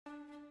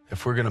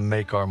If we're gonna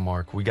make our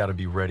mark, we gotta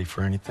be ready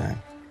for anything.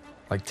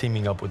 Like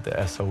teaming up with the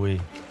S.O.E,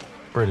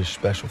 British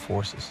Special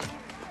Forces.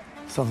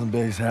 Something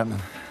big's happening.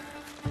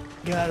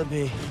 Gotta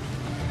be.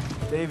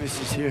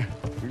 Davis is here.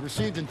 We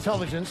received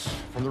intelligence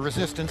from the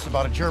Resistance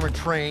about a German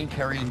train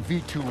carrying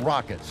V-2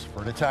 rockets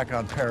for an attack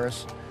on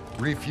Paris,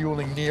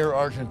 refueling near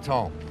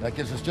Argenton. That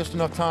gives us just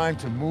enough time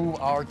to move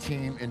our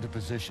team into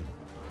position.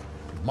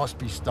 It must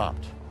be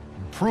stopped.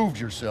 You proved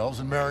yourselves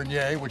in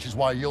Marigny, which is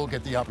why you'll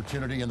get the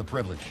opportunity and the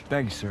privilege.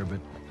 Thank you, sir, but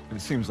it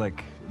seems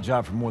like a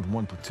job for more than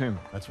one platoon.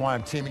 That's why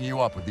I'm teaming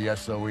you up with the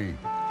S.O.E.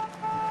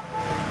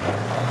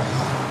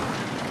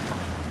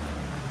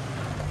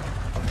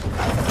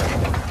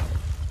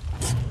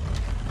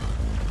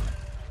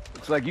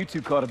 Looks like you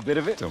two caught a bit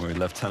of it. Don't worry,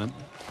 Lieutenant.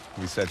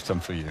 We saved some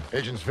for you.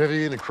 Agents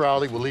Vivian and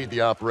Crowley will lead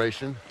the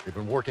operation. They've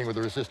been working with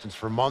the Resistance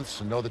for months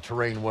and know the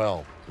terrain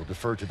well. We'll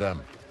defer to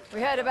them.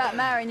 We heard about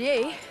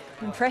Marigny.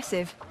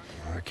 Impressive.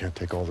 I can't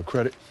take all the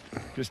credit.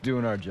 Just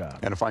doing our job.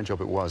 And a fine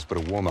job it was, but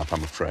a warm-up,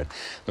 I'm afraid.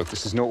 Look,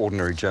 this is no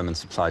ordinary German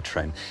supply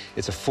train.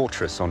 It's a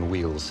fortress on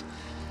wheels.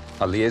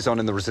 Our liaison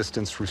in the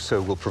Resistance,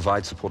 Rousseau, will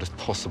provide support if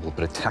possible,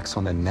 but attacks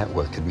on their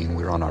network could mean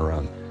we're on our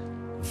own.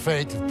 The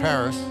fate of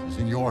Paris is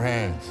in your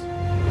hands.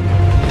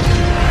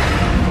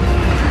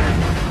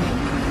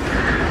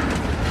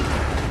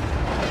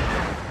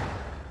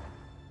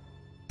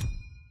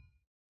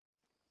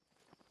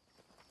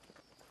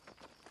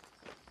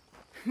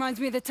 Reminds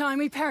me of the time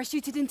we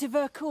parachuted into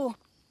Vercors.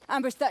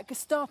 Ambushed that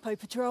Gestapo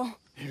patrol.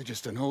 You're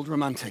just an old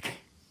romantic.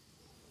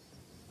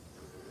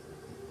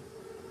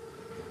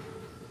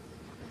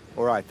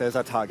 All right, there's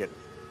our target.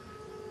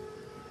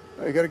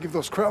 You gotta give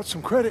those Krauts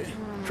some credit.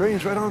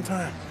 Train's right on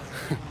time.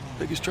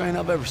 Biggest train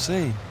I've ever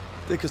seen.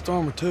 Thickest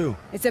armor, too.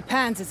 It's a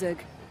Panzerzug.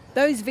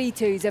 Those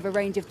V2s have a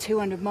range of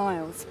 200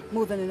 miles.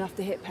 More than enough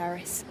to hit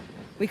Paris.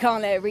 We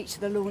can't let it reach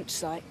the launch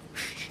site.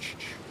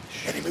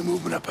 Enemy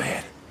movement up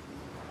ahead.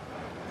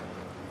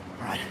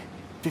 All right,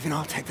 Vivian,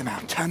 I'll take them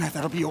out. Turner,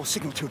 that'll be your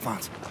signal to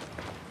advance.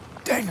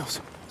 Daniels,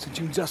 since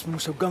you and Zussman were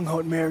so gung-ho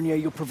at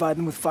Marigny, you'll provide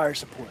them with fire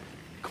support.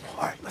 Come on,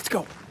 all right, let's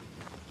go.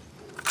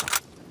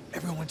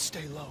 Everyone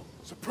stay low.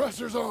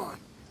 Suppressors on.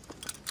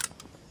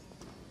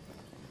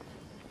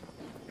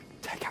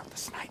 Take out the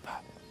sniper.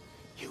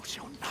 Use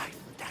your knife,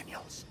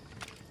 Daniels.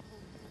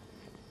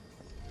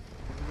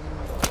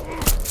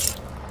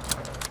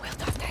 Well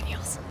done,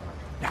 Daniels.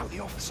 Now the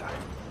officer.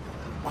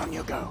 On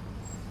you go.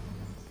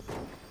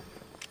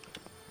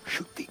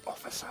 Shoot the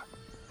officer.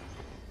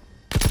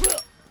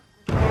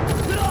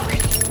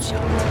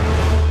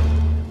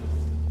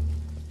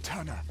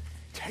 Turner,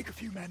 take a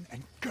few men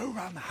and go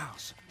around the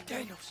house.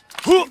 Daniels,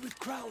 stay with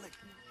Crowley.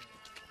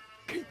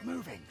 Keep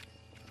moving.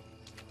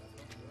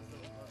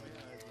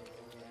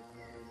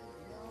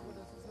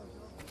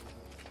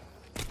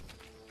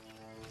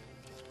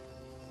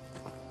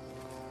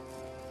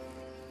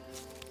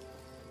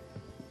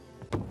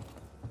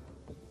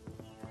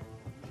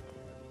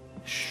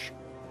 Shh.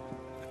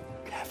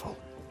 Careful.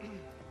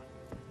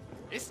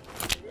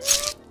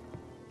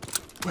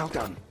 Well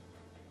done.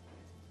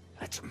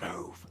 Let's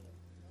move.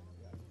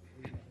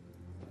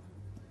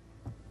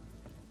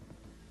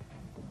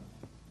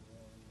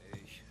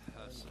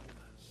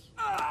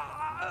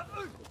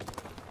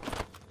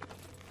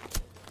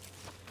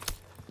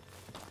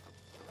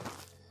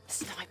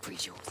 Sniper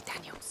is yours,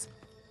 Daniels.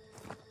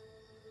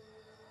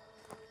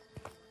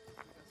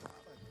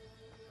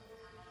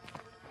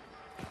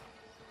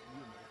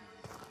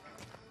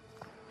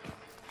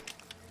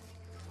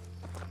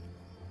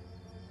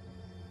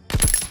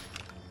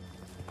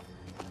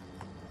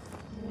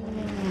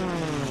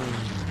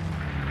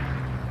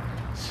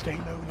 Stay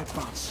low and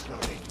advance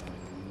slowly.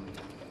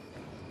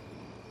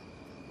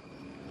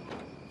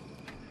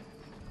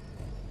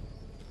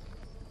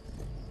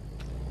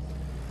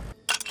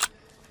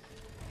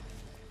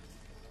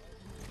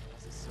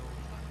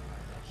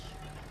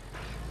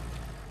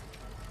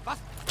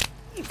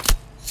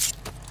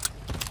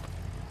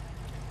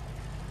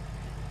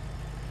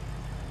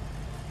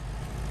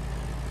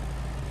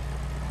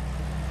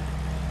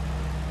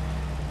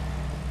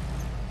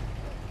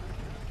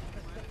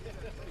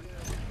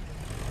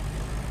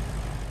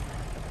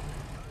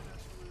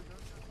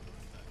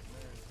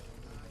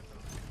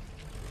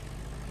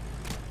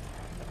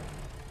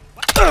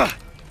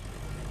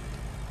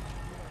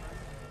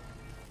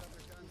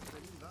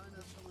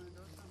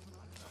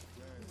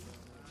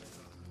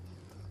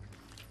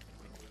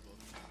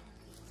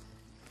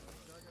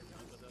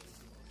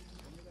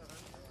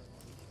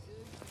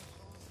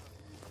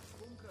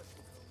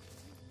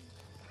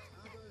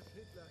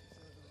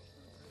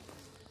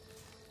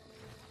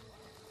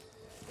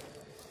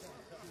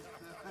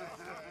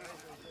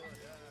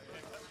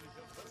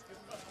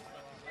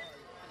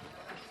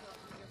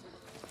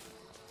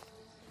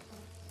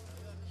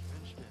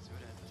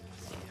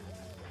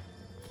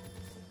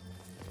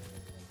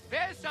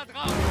 Wer ist da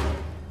draußen?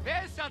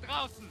 Wer ist da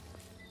draußen?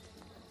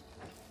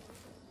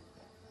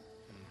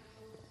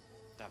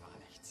 Da war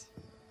nichts.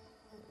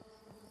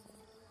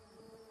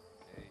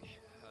 Ich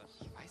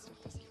weiß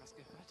doch, dass ich was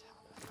gehört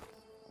habe.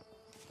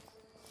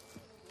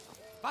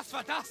 Was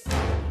war das?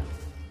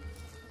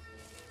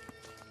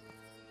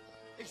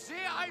 Ich sehe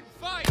einen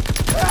Feind!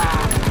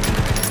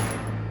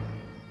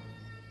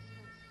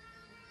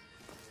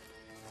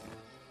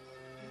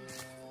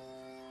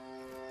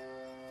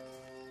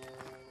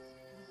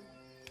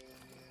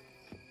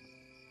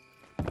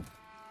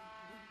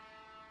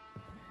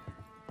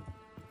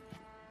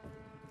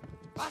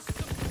 Was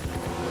zum...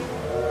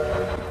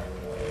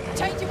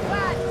 Change of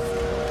plans!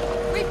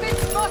 We've been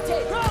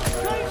spotted!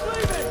 Train's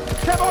leaving!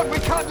 Come on, we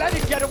can't let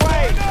it get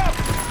away!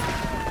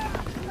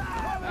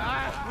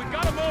 We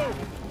gotta move!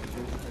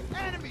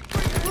 Enemy!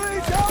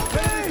 Please help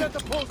me! At the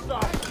pull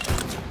stop!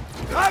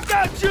 I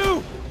got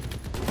you!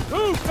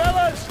 Move,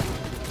 fellas!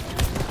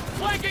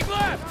 Flanking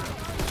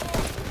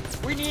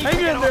left! We need Hang to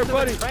get in there, off to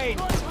buddy. the train.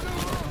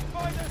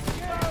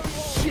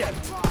 Shit!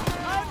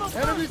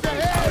 Enemies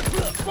ahead!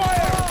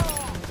 Fire!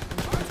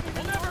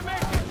 We'll never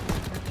make it!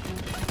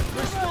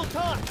 There's still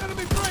time!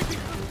 Enemy breaking!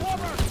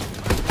 Forward!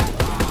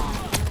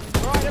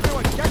 All right,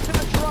 everyone, get to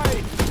the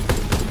train!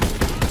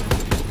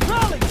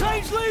 Charlie,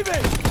 train's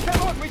leaving!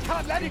 Come on, we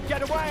can't let it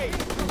get away!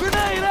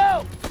 Grenade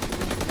out!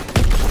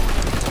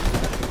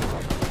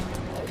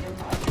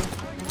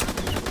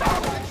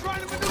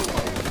 Trying to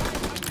maneuver!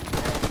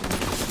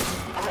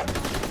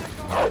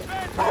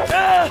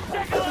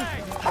 Take a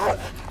leg!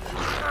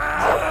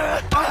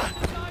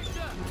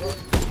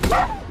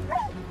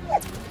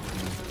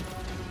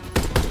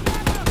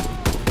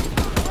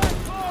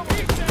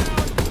 Keep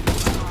down!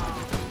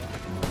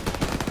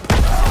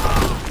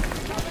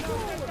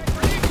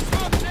 We're needing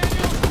smoke,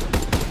 Daniel!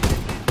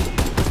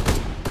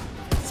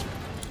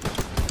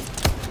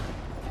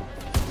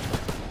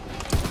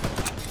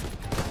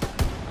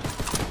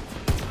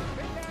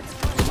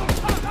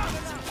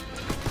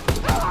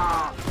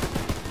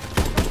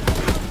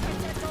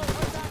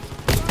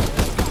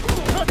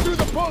 Cut through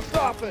the post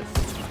office!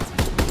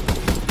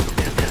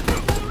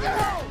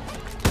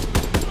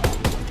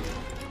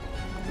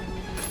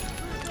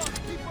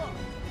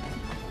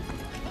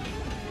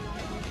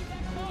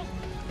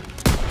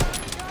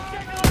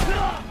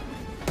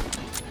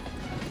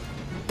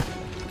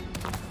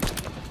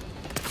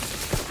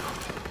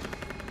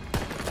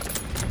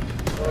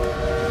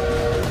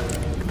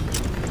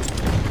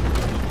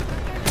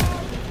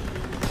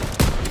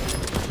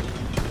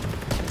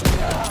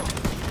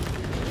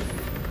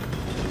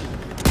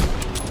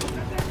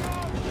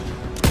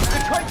 The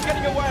train's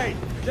getting away!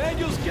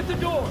 Daniels, get the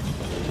door!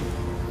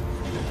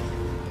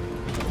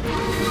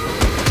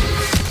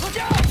 Look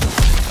out!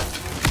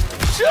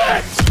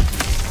 Shit!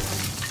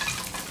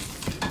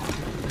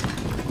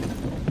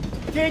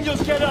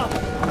 Daniels, get up!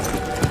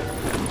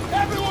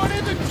 Everyone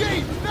in the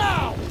Jeep,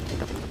 now!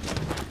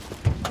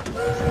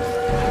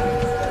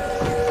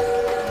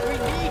 We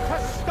need to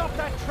stop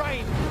that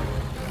train!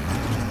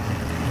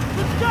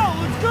 Let's go!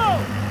 Let's go!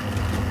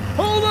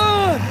 Hold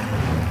on!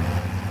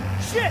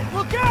 Shit!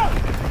 Look out!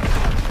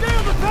 Stay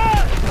on the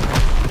path!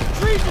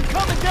 Trees are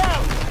coming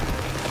down!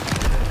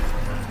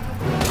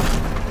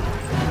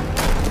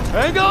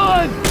 Hang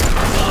on!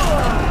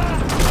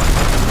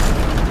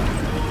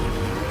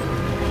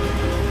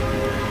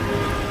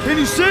 Can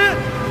you see it?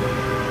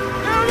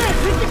 There it is!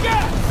 Hit the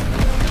gas!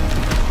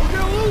 We're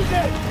gonna lose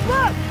it!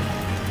 Left!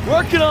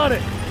 Working on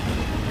it!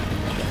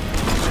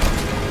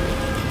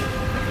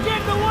 Get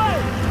in the way!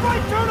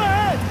 Right turn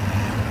ahead!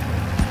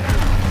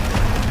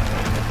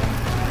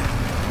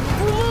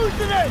 We're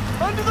losing it!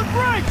 Under the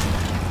brakes!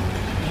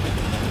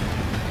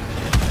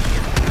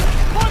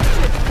 Punch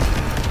it!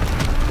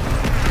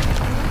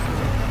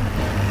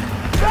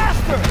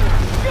 Faster!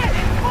 Shit!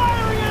 It's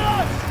firing at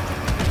us!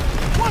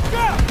 Watch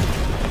out!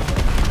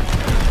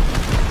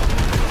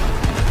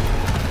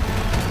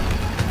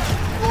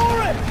 Floor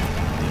it!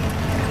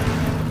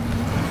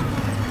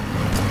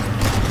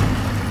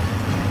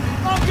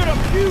 I'm gonna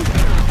puke!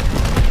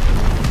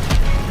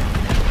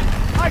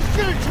 I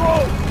should have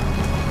drove!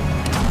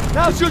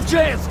 Now's your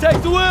chance!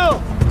 Take the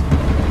wheel!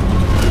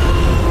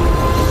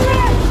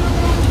 Shit!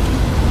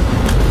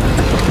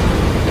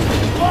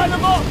 Line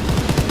them up!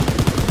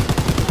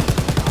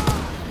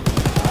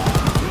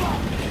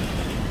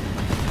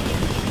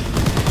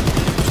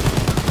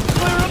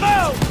 Clear them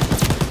out!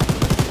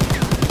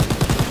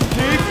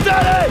 Keep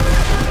steady!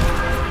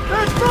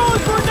 They're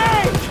throwing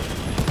grenades!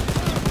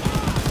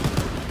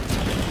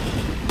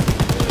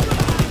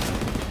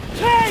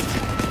 Tank!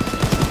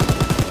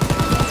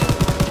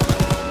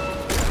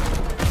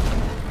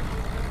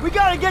 We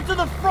gotta get to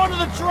the front of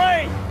the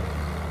train!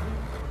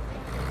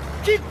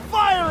 Keep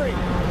firing!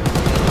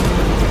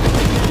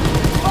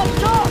 Up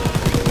top!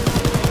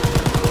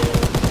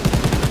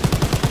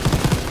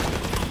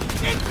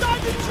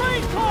 Inside the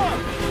train car!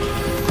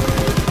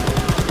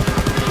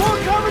 More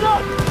coming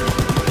up!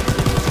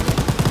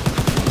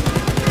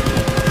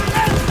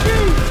 SG!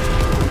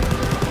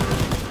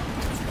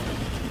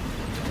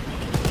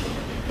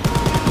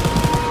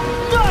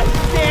 Nice,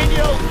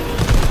 Daniel!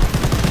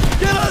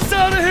 Get us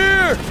out of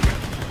here!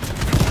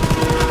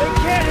 They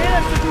can't hit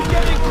us if we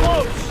get in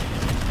close!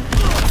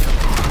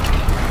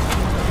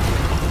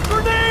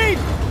 Grenade!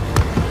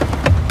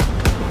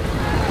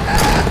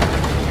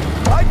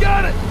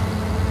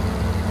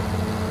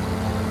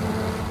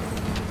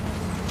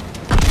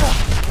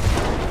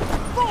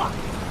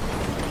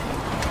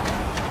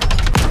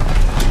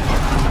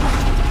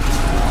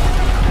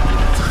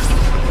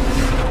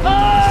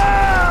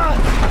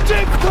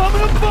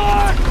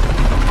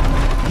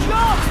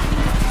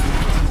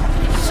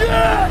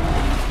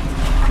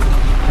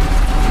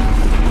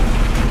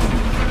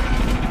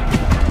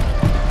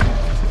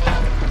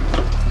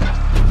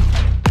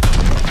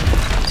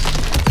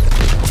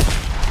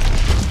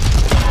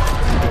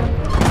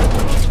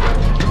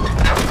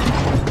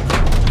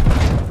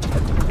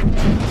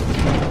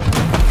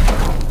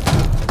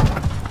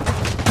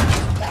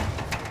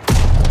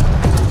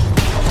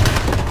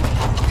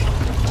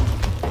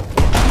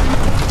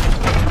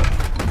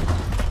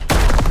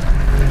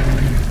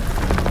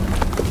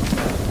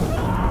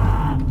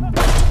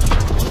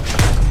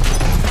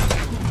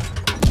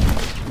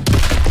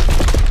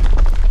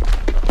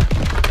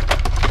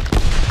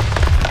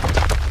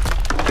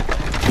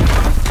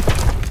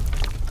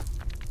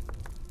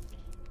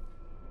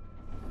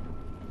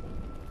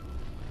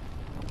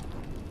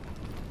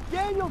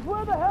 Daniels,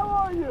 where the hell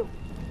are you?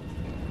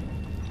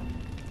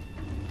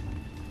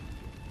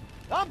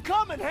 I'm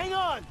coming, hang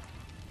on!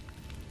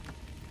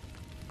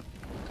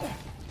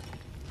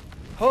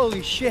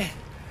 Holy shit.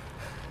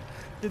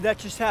 Did that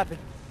just happen?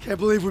 Can't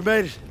believe we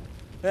made it.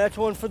 That's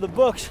one for the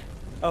books.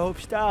 I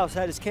hope Styles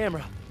had his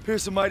camera.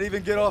 Pearson might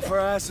even get off our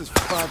asses for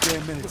 5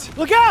 damn minutes.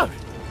 Look out!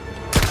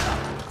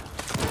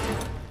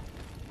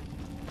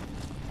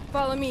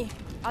 Follow me.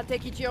 I'll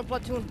take you to your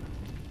platoon.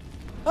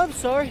 I'm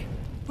sorry.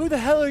 Who the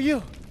hell are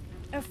you?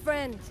 A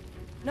friend.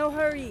 No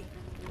hurry.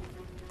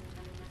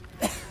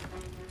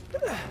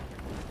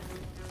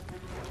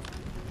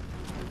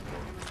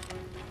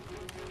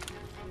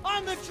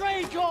 On the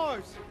train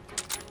cars!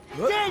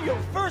 Daniel,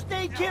 first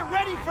aid kit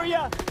ready for you!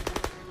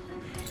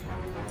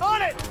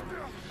 On it!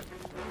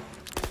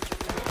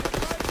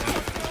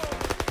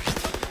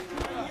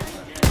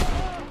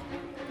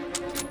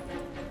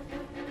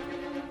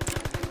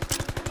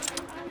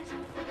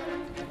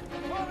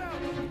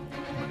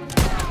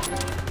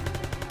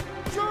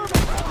 German,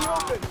 be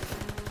open!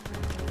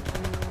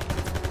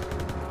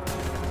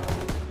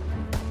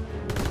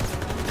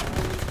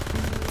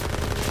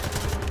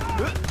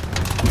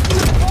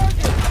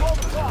 Target, 12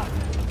 o'clock!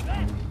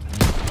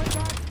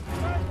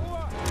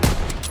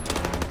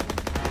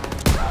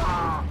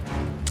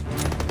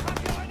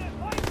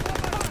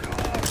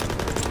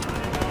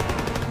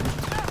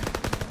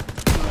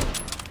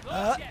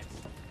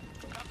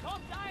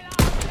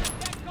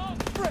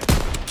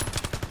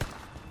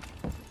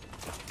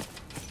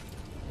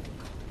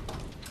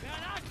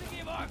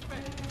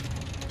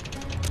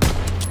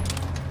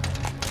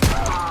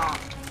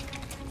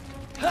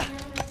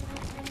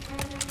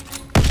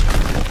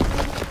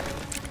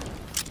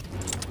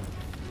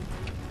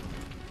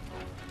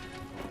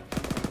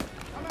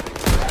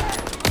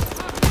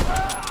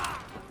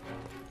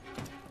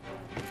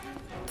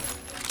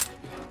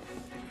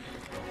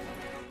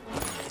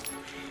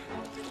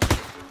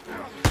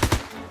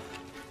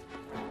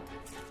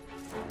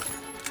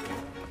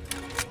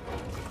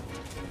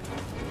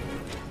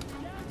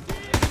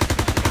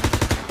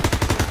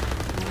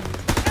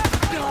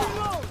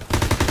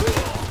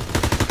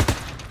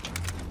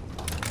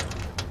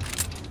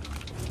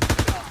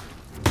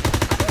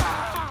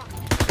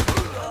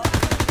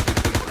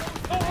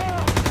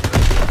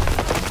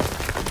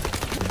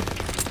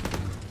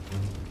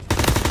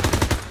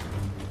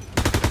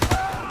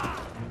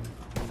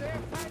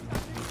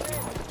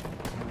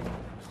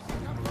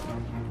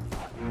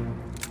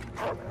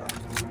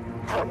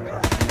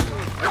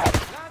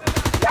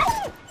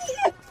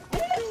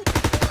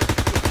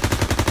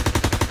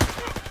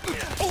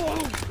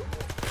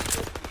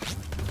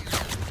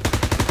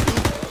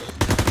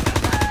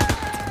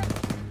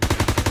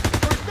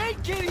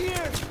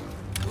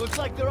 Looks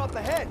like they're up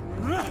ahead.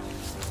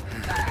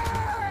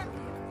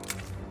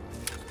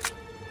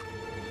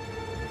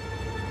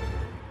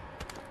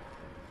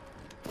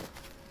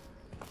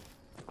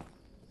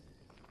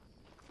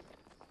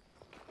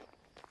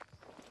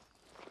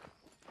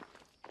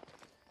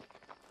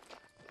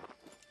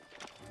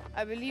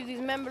 I believe these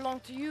men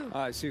belong to you.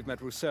 I see you've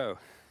met Rousseau.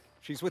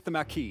 She's with the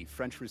Marquis,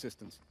 French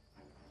resistance.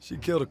 She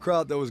killed a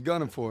crowd that was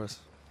gunning for us.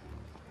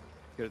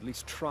 You could at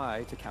least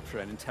try to capture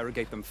and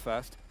interrogate them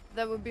first.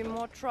 That would be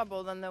more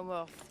trouble than they're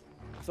worth.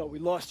 Thought we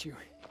lost you.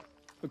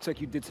 Looks like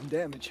you did some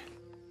damage.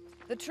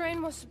 The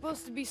train was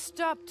supposed to be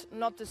stopped,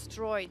 not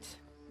destroyed.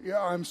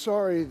 Yeah, I'm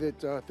sorry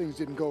that things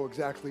didn't go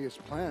exactly as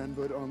planned,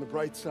 but on the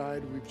bright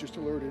side, we've just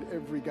alerted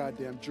every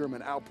goddamn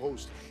German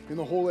outpost in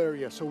the whole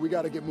area, so we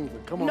gotta get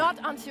moving. Come on. Not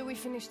until we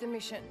finish the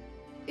mission.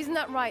 Isn't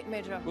that right,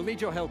 Major? We'll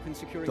need your help in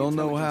securing Don't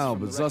know intelligence how, from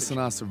but the Zuss and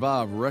I wreckage.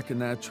 survived wrecking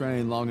that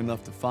train long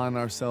enough to find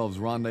ourselves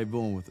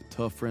rendezvousing with a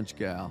tough French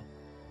gal.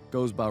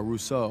 Goes by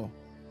Rousseau.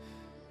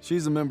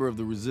 She's a member of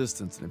the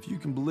Resistance, and if you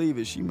can believe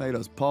it, she made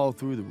us paw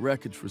through the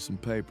wreckage for some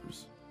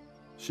papers.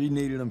 She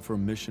needed them for a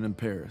mission in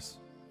Paris,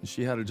 and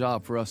she had a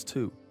job for us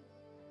too.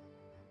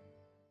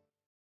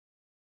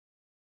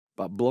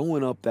 By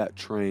blowing up that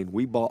train,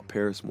 we bought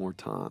Paris more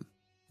time.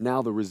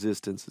 Now the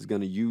Resistance is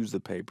going to use the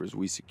papers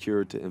we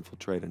secured to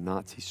infiltrate a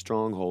Nazi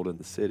stronghold in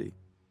the city.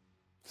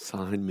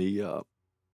 Sign me up.